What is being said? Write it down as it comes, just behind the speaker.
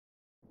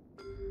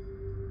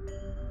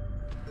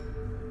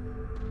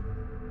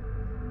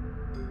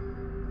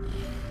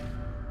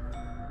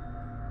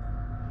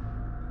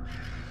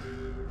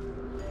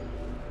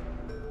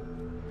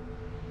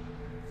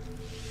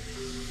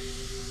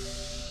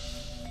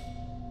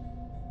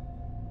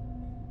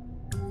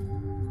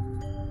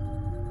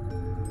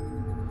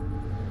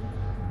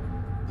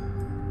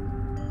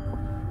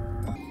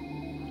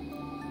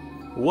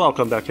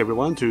Welcome back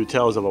everyone to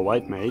Tales of a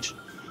White Mage.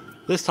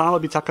 This time I'll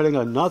be tackling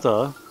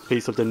another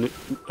piece of the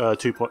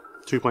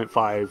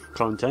 2.5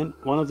 content,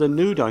 one of the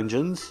new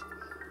dungeons.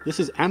 This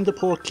is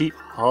Amdapor Keep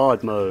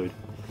Hard Mode.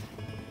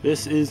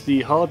 This is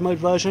the hard mode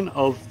version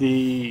of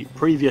the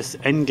previous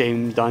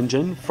endgame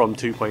dungeon from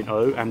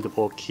 2.0,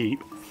 Amdapor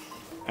Keep,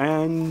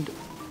 and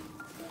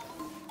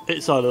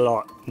it's a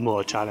lot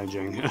more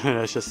challenging,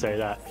 let's just say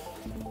that.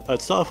 To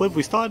start off with,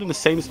 we started in the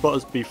same spot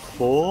as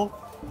before,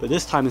 but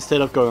this time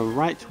instead of going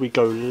right, we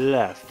go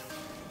left.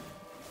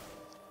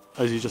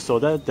 As you just saw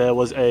there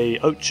was a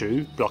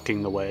Ochu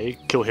blocking the way.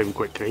 Kill him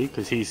quickly,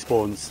 because he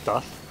spawns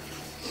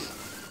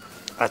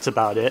stuff. That's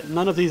about it.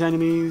 None of these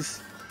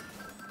enemies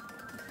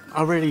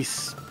are really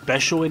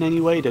special in any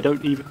way. They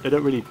don't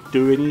really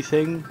do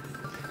anything.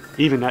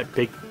 Even that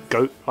big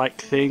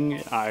goat-like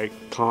thing, I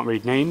can't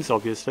read names,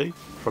 obviously,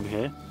 from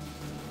here.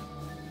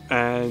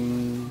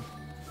 And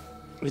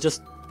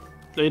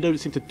they don't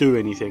seem to do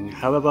anything.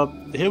 However,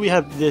 here we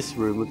have this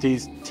room with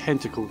these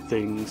tentacle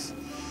things.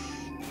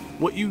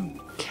 What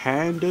you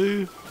can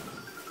do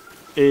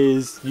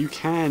is you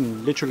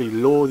can literally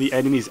lure the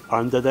enemies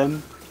under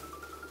them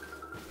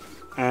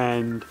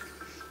and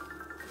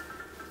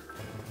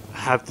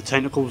have the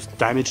tentacles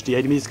damage the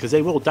enemies, because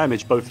they will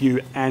damage both you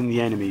and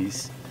the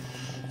enemies.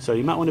 So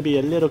you might want to be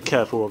a little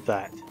careful of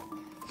that.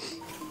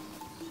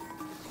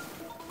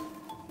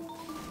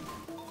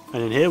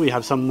 And in here we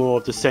have some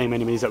more of the same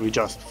enemies that we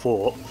just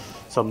fought.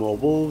 Some more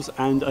wolves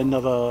and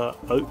another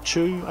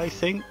Ochu, I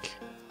think.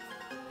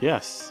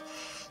 Yes.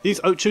 These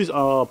Ochus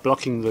are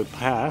blocking the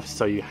path,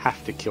 so you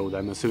have to kill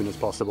them as soon as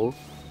possible.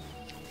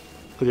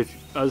 Because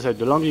as I said,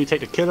 the longer you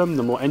take to kill them,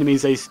 the more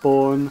enemies they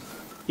spawn.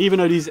 Even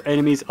though these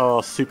enemies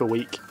are super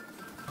weak,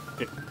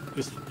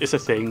 it's a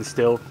thing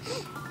still.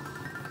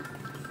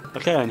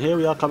 Okay, and here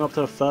we are coming up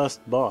to the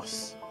first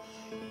boss.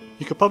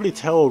 You could probably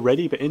tell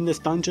already, but in this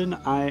dungeon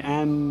I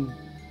am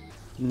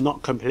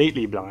not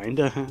completely blind.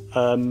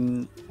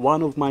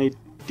 One of my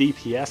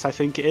DPS, I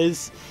think it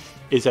is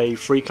a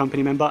free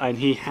company member, and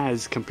he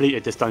has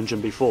completed this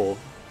dungeon before.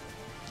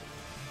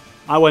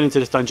 I went into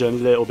this dungeon a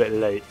little bit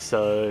late,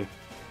 so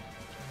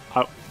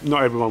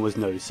not everyone was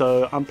new.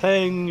 So I'm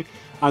playing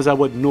as I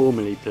would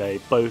normally play,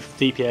 both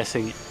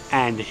DPSing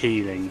and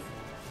healing.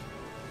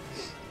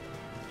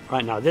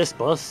 Right now this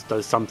boss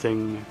does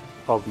something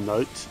of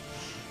note.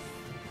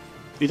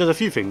 He does a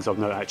few things of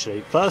note actually.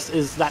 First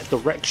is that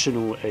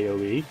directional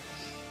AoE.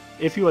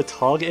 If you are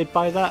targeted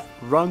by that,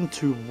 run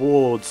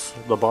towards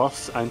the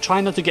boss and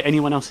try not to get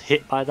anyone else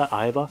hit by that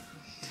either.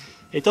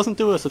 It doesn't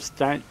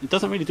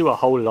really do a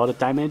whole lot of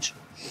damage,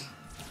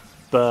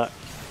 but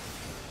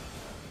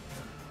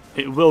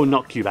it will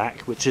knock you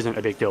back, which isn't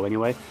a big deal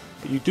anyway.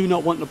 But you do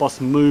not want the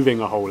boss moving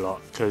a whole lot,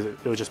 because it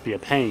will just be a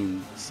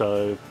pain.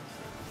 So,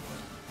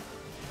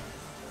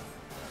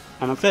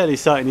 and I'm fairly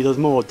certain he does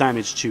more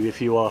damage to you if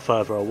you are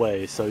further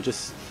away. So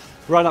just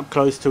run up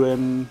close to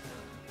him,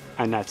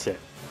 and that's it.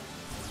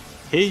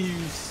 Here you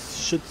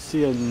should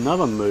see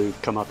another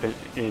move come up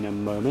in a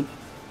moment.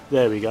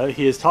 There we go.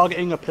 He is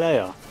targeting a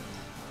player.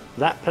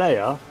 That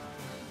player,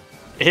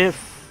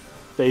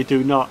 if they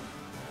do not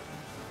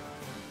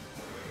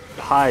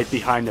hide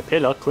behind the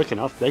pillar quick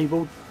enough, they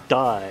will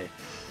die.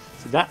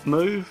 So that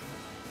move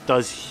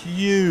does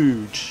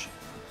huge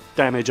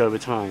damage over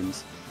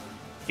times.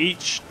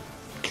 Each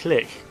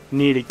click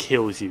nearly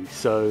kills you.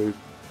 So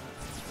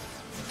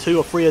 2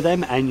 or 3 of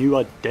them and you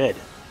are dead.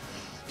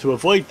 To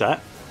avoid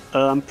that,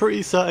 I'm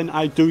pretty certain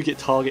I do get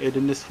targeted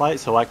in this fight,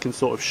 so I can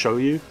sort of show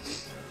you.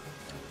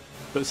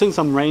 But since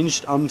I'm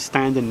ranged, I'm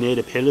standing near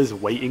the pillars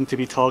waiting to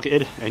be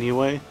targeted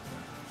anyway.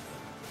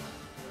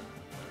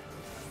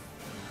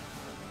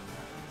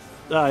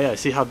 Yeah,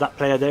 see how that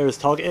player there is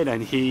targeted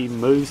and he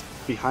moves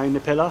behind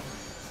the pillar?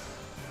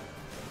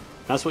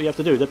 That's what you have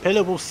to do. The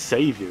pillar will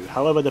save you.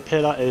 However, the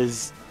pillar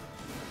is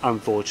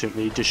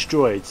unfortunately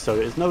destroyed, so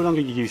it is no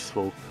longer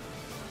useful.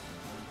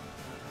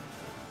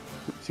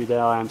 See,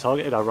 there I am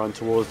targeted. I run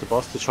towards the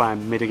boss to try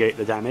and mitigate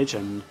the damage,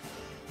 and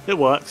it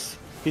works.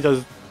 He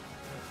does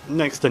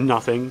next to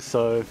nothing,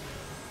 so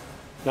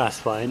that's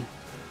fine.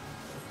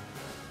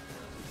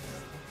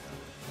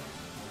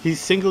 His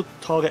single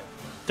target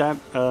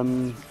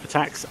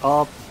attacks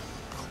are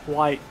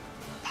quite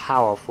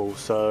powerful,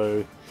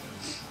 so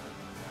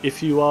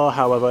if you are,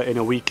 however, in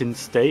a weakened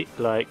state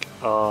like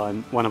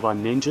one of our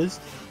ninjas,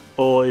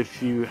 or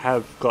if you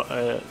have got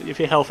if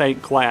your health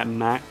ain't quite at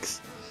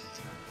max,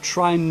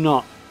 try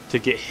not to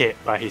get hit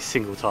by his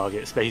single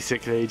targets.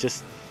 Basically,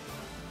 just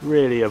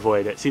really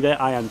avoid it. See, there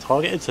I am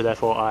targeted, so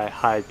therefore I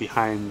hide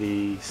behind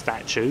the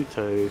statue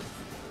to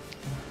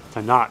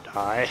not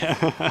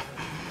die.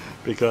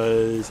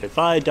 Because if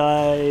I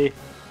die,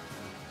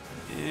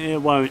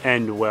 it won't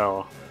end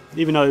well.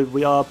 Even though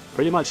we are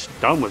pretty much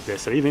done with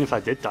this, so even if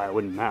I did die, it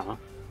wouldn't matter.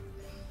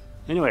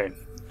 Anyway,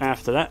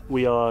 after that,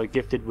 we are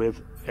gifted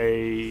with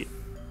a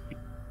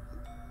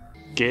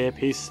gear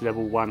piece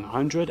level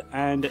 100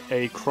 and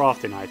a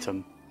crafting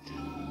item.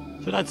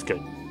 So that's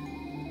good.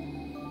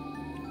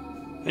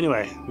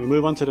 Anyway, we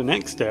move on to the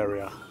next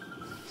area.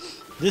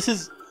 This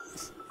is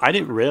I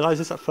didn't realise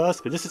this at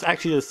first, but this is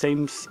actually the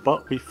same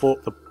spot we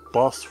fought the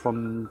boss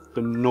from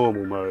the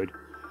normal mode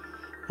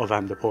of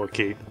Amdapor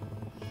Keep.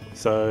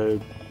 So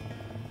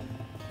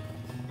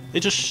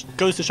it just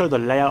goes to show the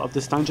layout of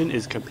this dungeon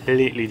is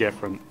completely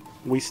different.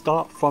 We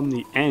start from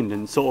the end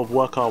and sort of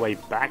work our way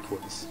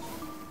backwards.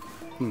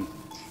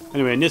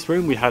 Anyway, in this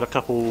room we had a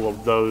couple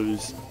of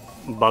those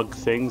bug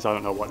things, I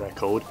don't know what they're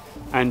called,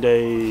 and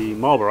a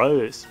Marlboro.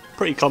 It's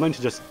pretty common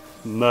to just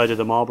murder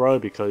the Marlboro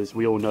because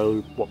we all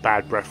know what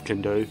bad breath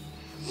can do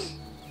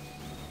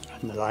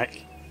and the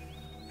like.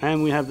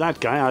 And we have that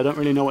guy. I don't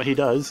really know what he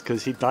does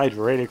because he died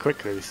really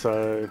quickly,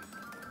 so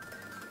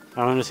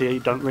I honestly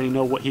don't really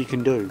know what he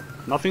can do.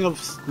 Nothing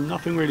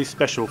really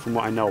special from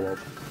what I know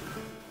of.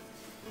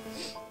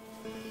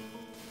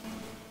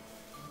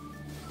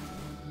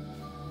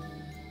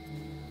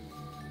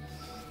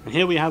 And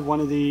here we have one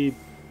of the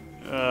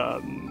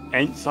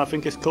Ents, I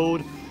think it's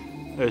called.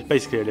 It's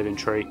basically a living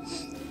tree.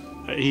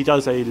 He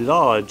does a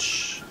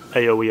large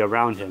AoE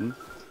around him,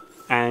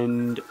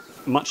 and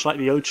much like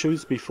the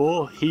Ochus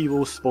before, he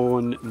will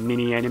spawn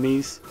mini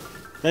enemies.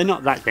 They're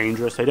not that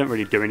dangerous, they don't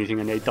really do anything,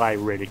 and they die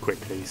really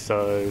quickly,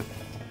 so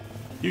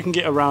you can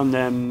get around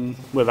them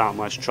without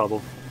much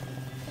trouble.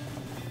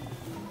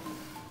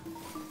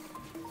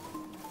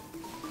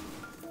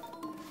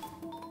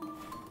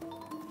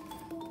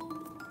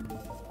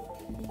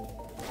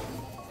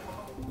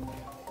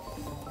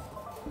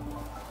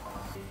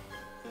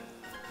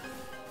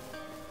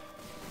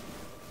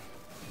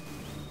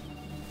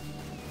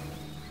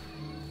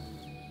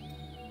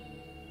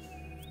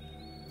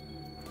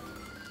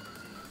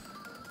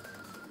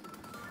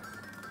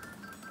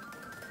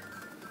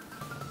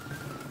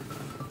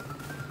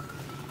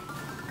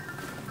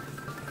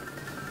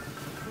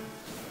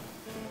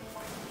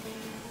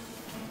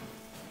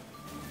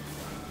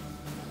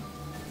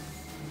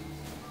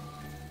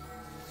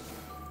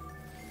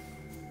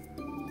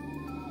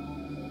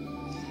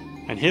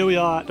 And here we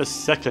are at the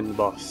second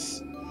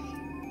boss.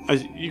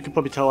 As you can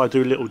probably tell, I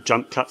do little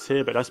jump cuts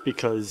here, but that's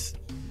because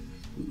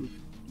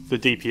the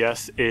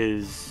DPS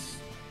is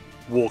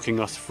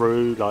walking us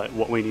through like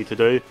what we need to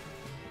do.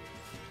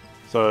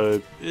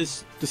 So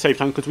it's to save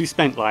time because we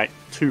spent like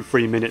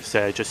 2-3 minutes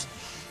there just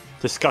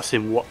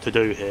discussing what to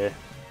do here.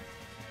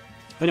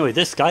 Anyway,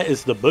 this guy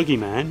is the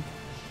Boogeyman.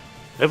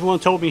 Everyone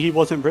told me he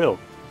wasn't real.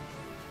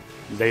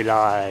 They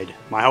lied.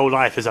 My whole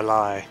life is a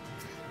lie.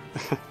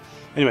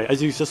 Anyway,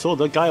 as you just saw,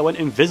 the guy went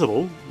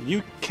invisible.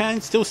 You can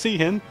still see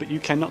him, but you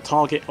cannot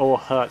target or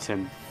hurt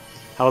him.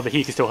 However,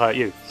 he can still hurt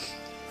you.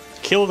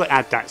 Kill the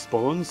ad that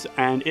spawns,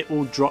 and it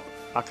will drop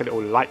like a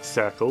little light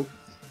circle.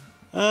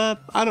 I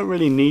don't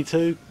really need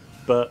to,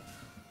 but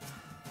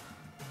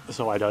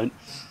so I don't.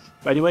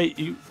 But anyway,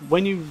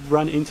 when you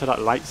run into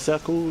that light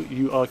circle,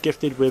 you are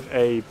gifted with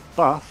a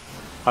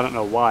buff. I don't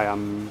know why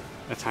I'm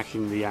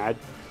attacking the ad,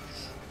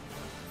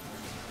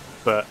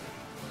 but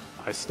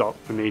I stop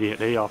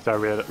immediately after I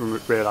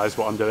realise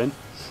what I'm doing.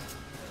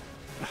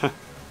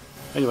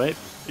 Anyway,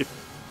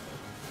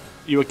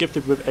 if you are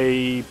gifted with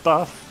a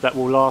buff that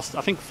will last,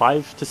 I think,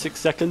 5 to 6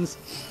 seconds,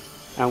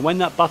 and when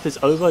that buff is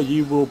over,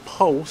 you will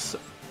pulse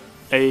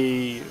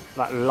a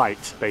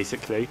light.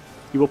 Basically,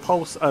 you will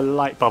pulse a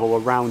light bubble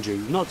around you,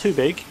 not too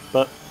big,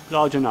 but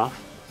large enough.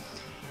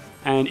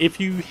 And if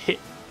you hit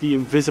the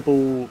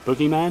invisible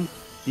Boogeyman,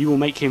 you will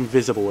make him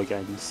visible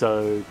again.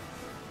 So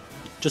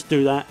just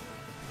do that.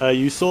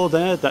 You saw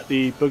there that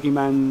the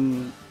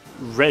Boogeyman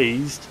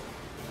raised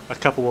a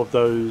couple of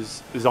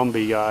those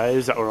zombie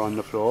guys that were on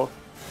the floor.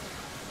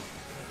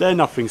 They're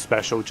nothing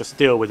special, just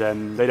deal with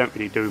them, they don't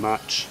really do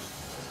much.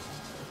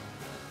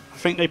 I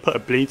think they put a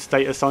bleed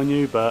status on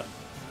you, but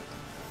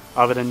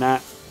other than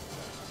that,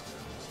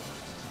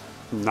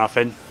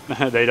 nothing.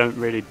 They don't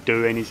really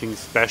do anything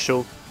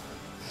special.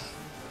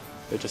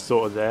 They're just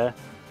sort of there.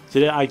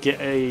 So then I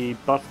get a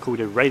buff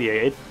called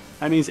Irradiated.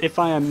 That means if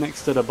I am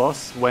next to the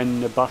boss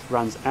when the buff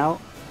runs out,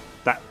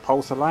 that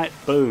pulse of light,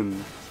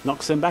 boom,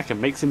 knocks him back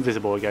and makes him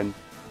visible again.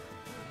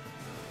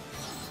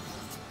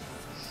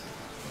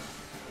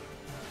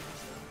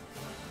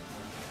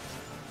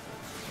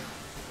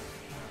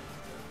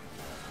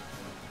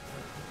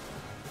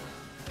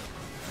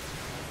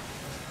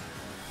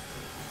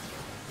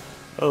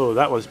 Oh,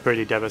 that was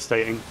pretty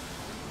devastating.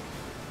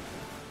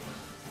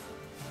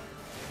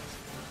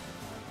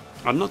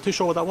 I'm not too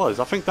sure what that was.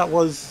 I think that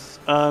was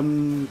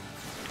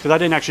because I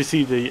didn't actually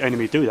see the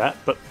enemy do that,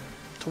 but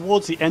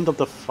towards the end of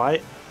the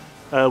fight,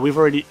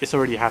 it's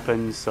already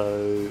happened,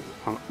 so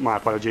my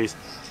apologies.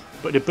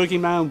 But the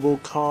Boogeyman will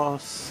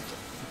cast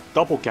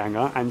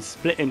Doppelganger and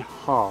split in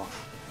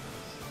half.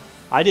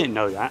 I didn't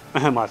know that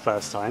my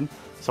first time,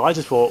 so I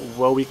just thought,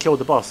 well, we killed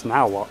the boss,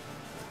 now what?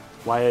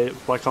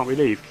 Why can't we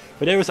leave?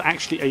 But there is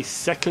actually a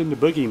second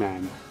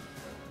Boogeyman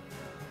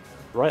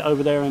right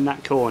over there in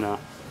that corner.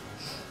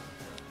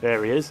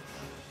 There he is.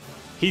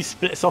 He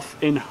splits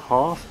off in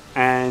half,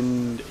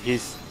 and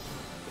his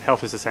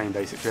health is the same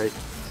basically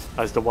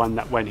as the one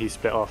that when he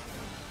split off.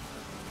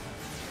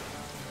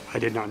 I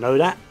did not know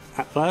that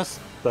at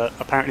first, but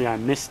apparently I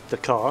missed the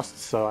cast,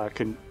 so I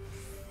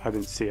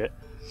didn't see it.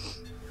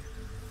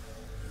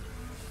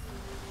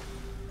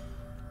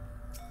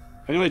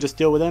 Anyway, just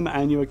deal with them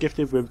and you are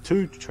gifted with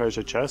 2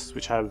 treasure chests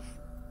which have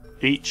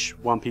each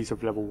 1 piece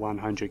of level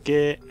 100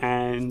 gear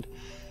and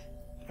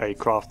a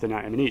crafting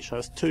item in each. So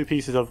that's 2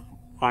 pieces of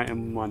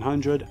item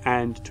 100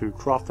 and 2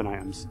 crafting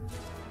items.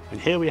 And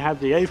here we have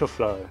the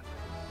overflow,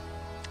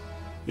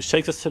 which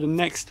takes us to the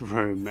next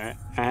room,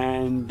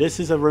 and this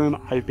is a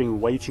room I've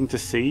been waiting to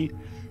see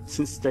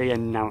since they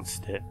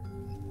announced it.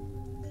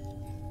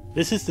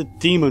 This is the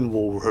demon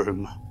wall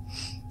room.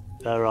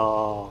 There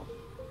are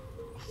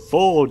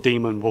 4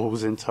 demon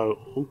walls in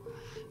total.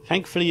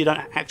 Thankfully you don't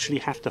actually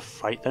have to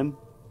fight them.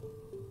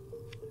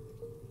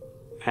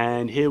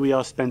 And here we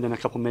are spending a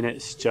couple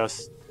minutes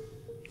just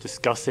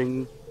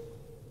discussing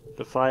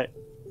the fight,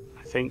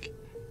 I think.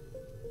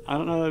 I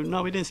don't know,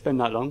 no, we didn't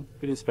spend that long.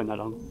 But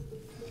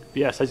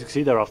yes, as you can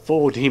see, there are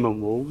 4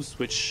 demon wolves,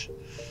 which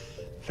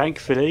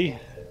thankfully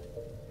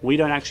we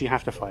don't actually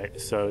have to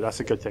fight, so that's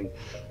a good thing.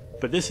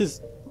 But this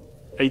is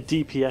a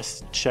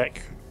DPS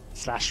check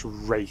 /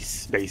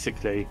 race,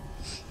 basically.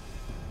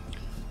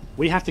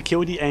 We have to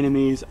kill the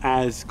enemies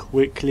as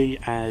quickly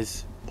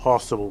as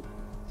possible.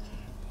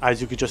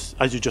 As you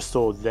just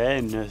saw there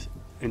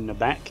in the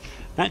back,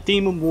 that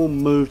demon wall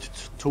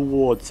moved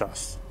towards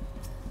us.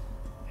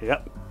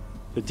 Yep,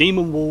 the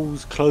demon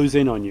walls close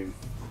in on you.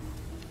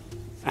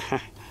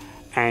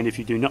 And if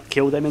you do not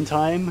kill them in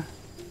time,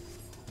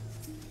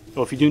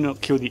 or if you do not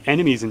kill the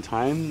enemies in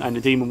time and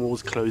the demon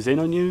walls close in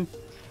on you,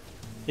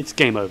 it's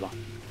game over.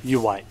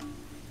 You wipe.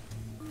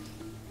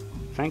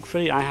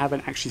 Thankfully I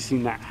haven't actually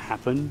seen that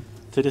happen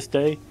to this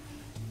day.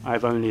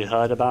 I've only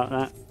heard about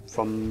that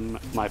from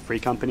my free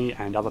company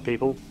and other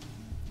people.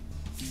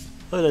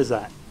 So there's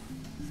that.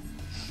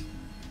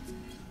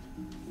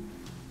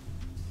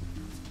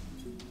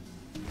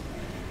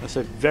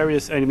 So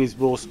various enemies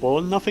will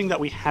spawn, nothing that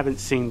we haven't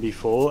seen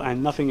before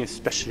and nothing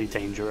especially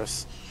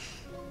dangerous.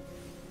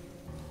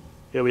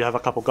 Here we have a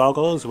couple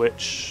gargoyles,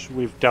 which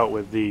we've dealt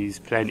with these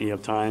plenty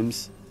of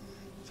times,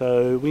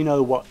 so we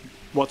know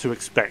what to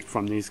expect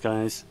from these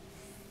guys.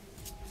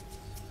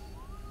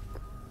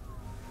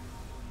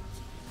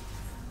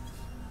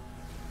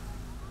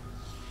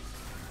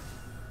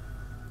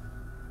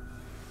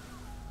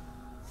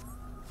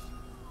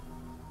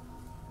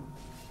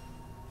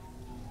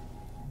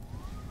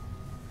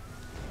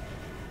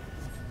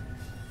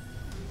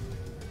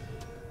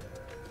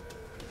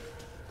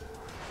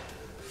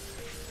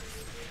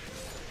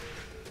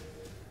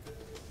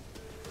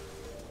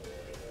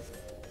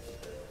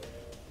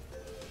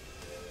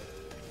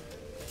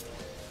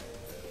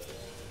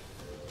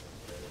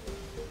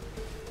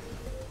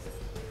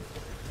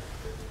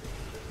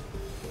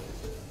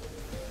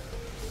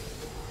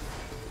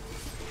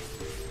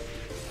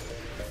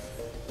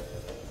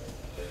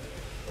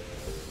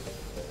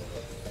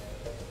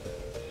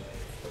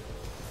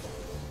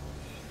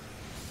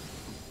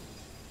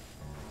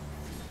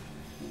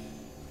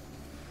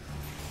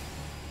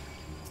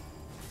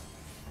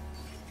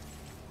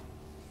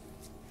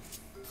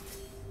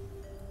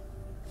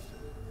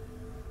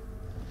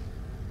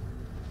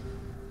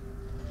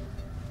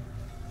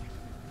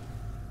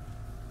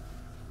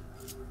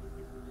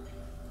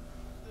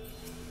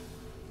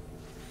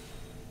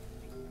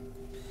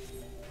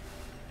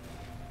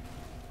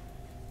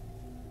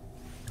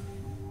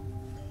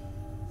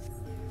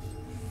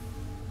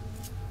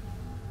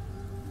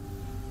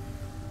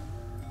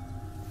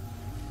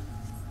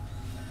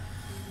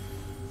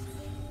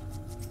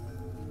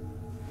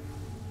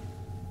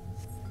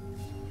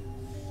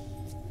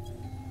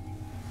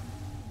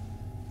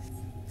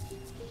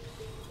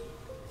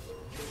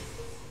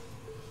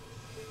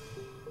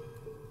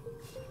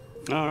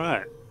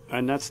 Alright,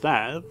 and that's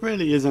that. It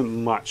really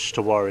isn't much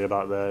to worry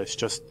about there. It's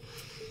just,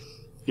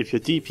 if your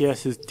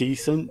DPS is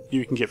decent,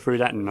 you can get through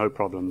that no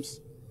problems.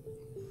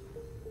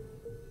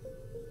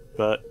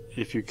 But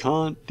if you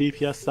can't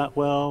DPS that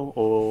well,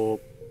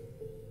 or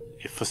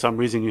if for some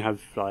reason you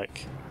have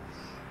like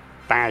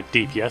bad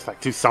DPS,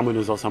 like 2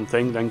 summoners or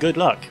something, then good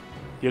luck.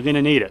 You're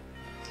gonna need it.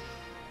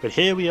 But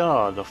here we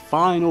are, the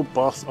final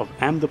boss of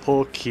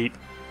Amdapor Keep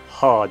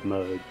Hard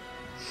Mode.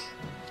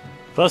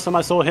 First time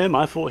I saw him,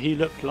 I thought he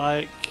looked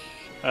like,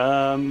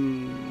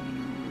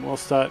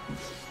 what's that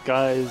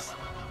guy's,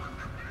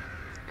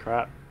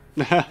 crap.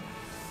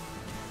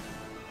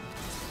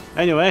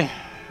 Anyway,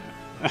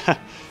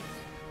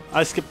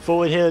 I skipped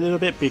forward here a little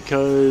bit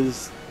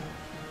because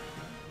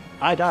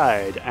I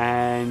died,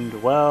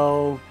 and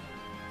well,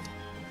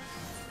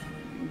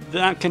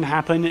 that can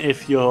happen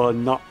if you're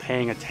not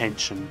paying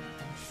attention.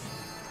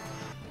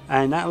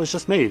 And that was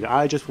just me.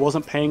 I just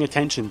wasn't paying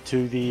attention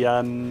to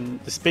the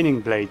spinning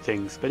blade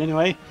things. But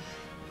anyway,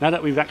 now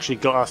that we've actually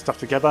got our stuff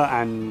together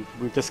and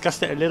we've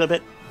discussed it a little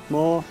bit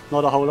more,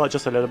 not a whole lot,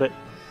 just a little bit,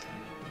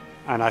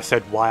 and I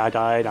said why I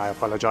died, I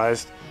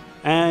apologized,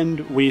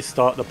 and we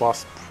start the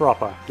boss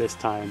proper this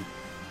time.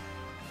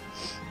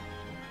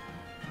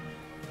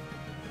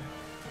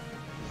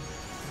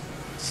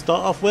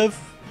 Start off with,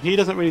 he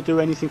doesn't really do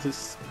anything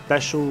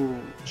special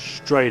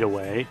straight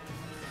away.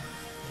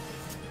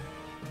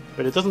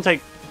 But it doesn't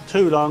take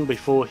too long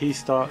before he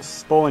starts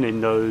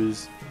spawning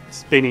those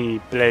spinny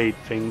blade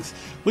things.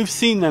 We've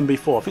seen them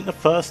before. I think the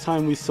first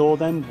time we saw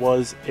them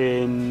was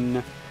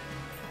in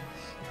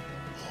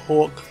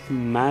Hawk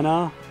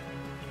Manor,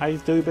 I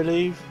do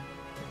believe.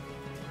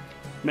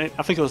 I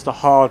think it was the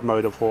hard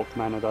mode of Hawk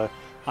Manor though.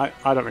 I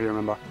don't really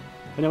remember.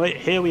 Anyway,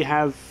 here we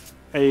have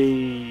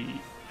a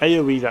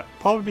AoE that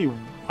probably,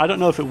 I don't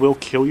know if it will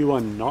kill you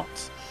or not,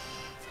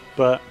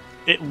 but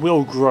it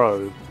will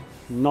grow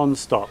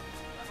non-stop.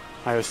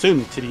 I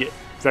assume to the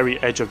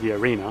very edge of the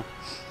arena.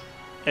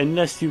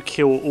 Unless you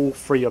kill all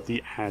 3 of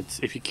the ads.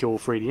 If you kill all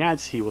 3 of the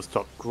ads, he will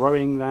stop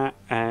growing that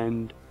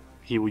and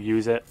he will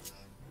use it.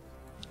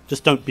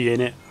 Just don't be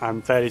in it.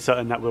 I'm fairly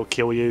certain that will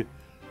kill you.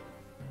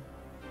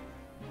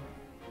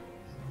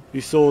 You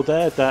saw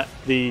there that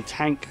the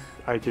tank,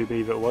 I do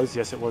believe it was,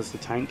 yes it was the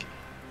tank,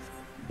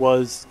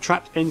 was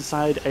trapped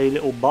inside a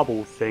little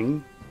bubble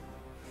thing.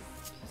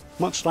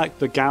 Much like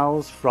the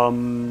gals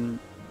from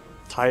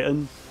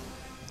Titan.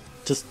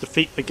 Just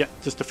defeat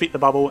the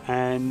bubble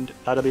and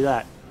that'll be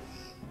that.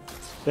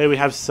 There we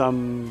have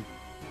some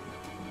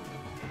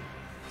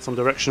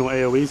directional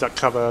AoEs that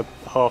cover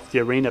half the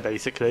arena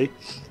basically.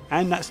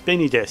 And that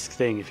spinny disc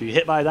thing, if you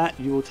hit by that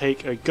you will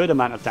take a good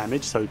amount of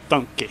damage, so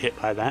don't get hit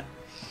by that.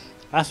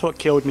 That's what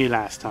killed me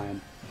last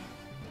time.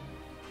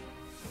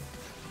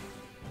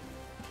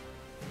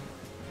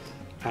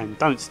 And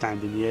don't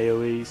stand in the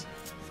AoEs.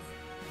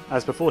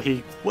 As before,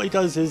 what he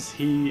does is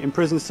he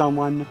imprisons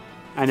someone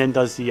and then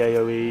does the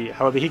AoE.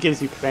 However, he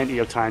gives you plenty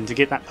of time to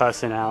get that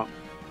person out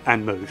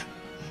and move.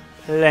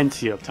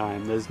 Plenty of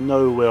time. There's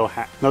no real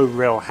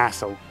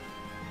hassle.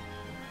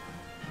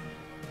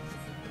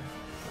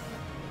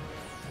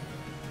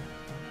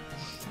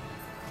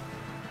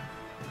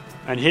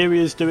 And here he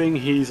is doing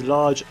his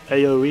large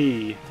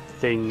AoE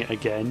thing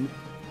again.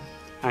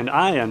 And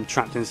I am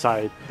trapped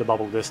inside the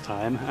bubble this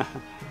time.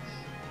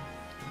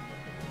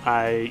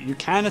 You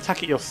can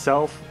attack it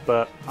yourself,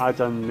 but I've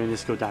done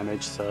minuscule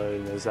damage, so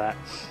there's that.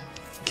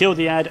 Kill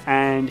the ad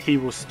and he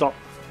will stop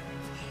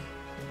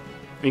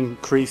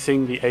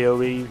increasing the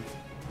AoE.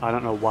 I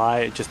don't know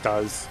why, it just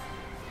does.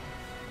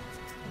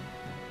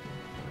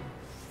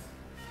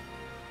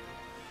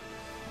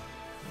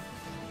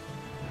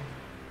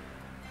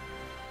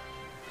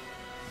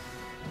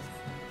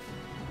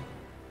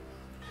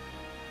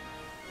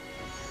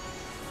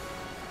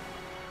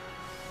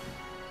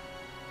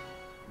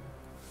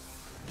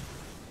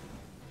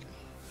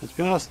 And to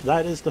be honest,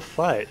 that is the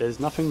fight. There's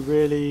nothing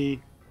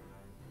really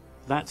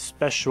that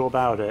special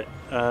about it.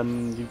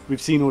 We've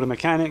seen all the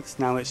mechanics,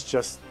 now it's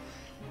just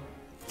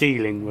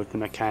dealing with the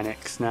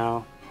mechanics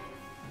now.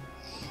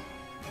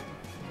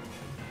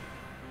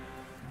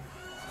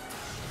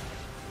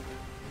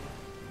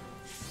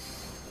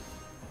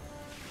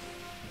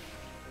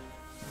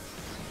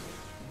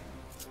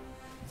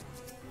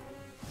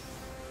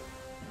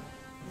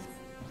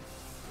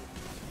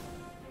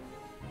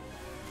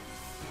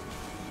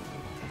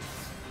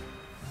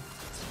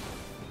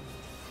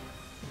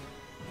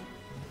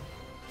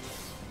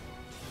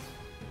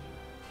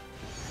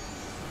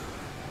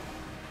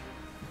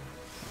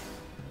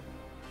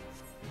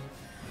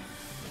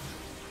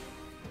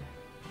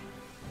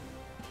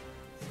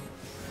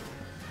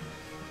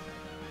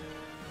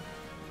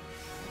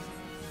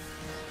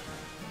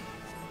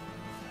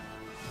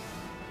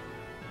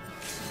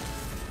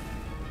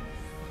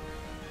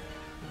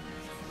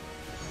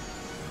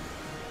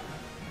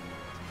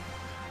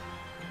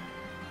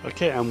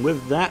 Okay, and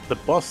with that, the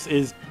boss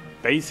is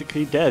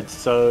basically dead.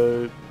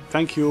 So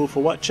thank you all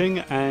for watching,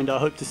 and I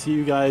hope to see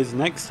you guys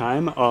next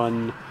time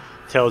on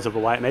Tales of a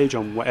White Mage,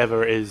 on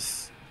whatever it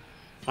is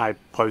I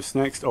post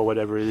next, or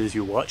whatever it is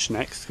you watch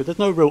next, because there's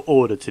no real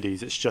order to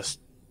these, it's just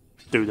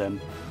do them,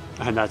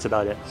 and that's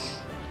about it.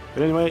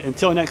 But anyway,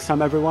 until next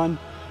time everyone,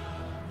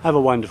 have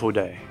a wonderful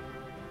day.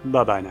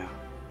 Bye bye now.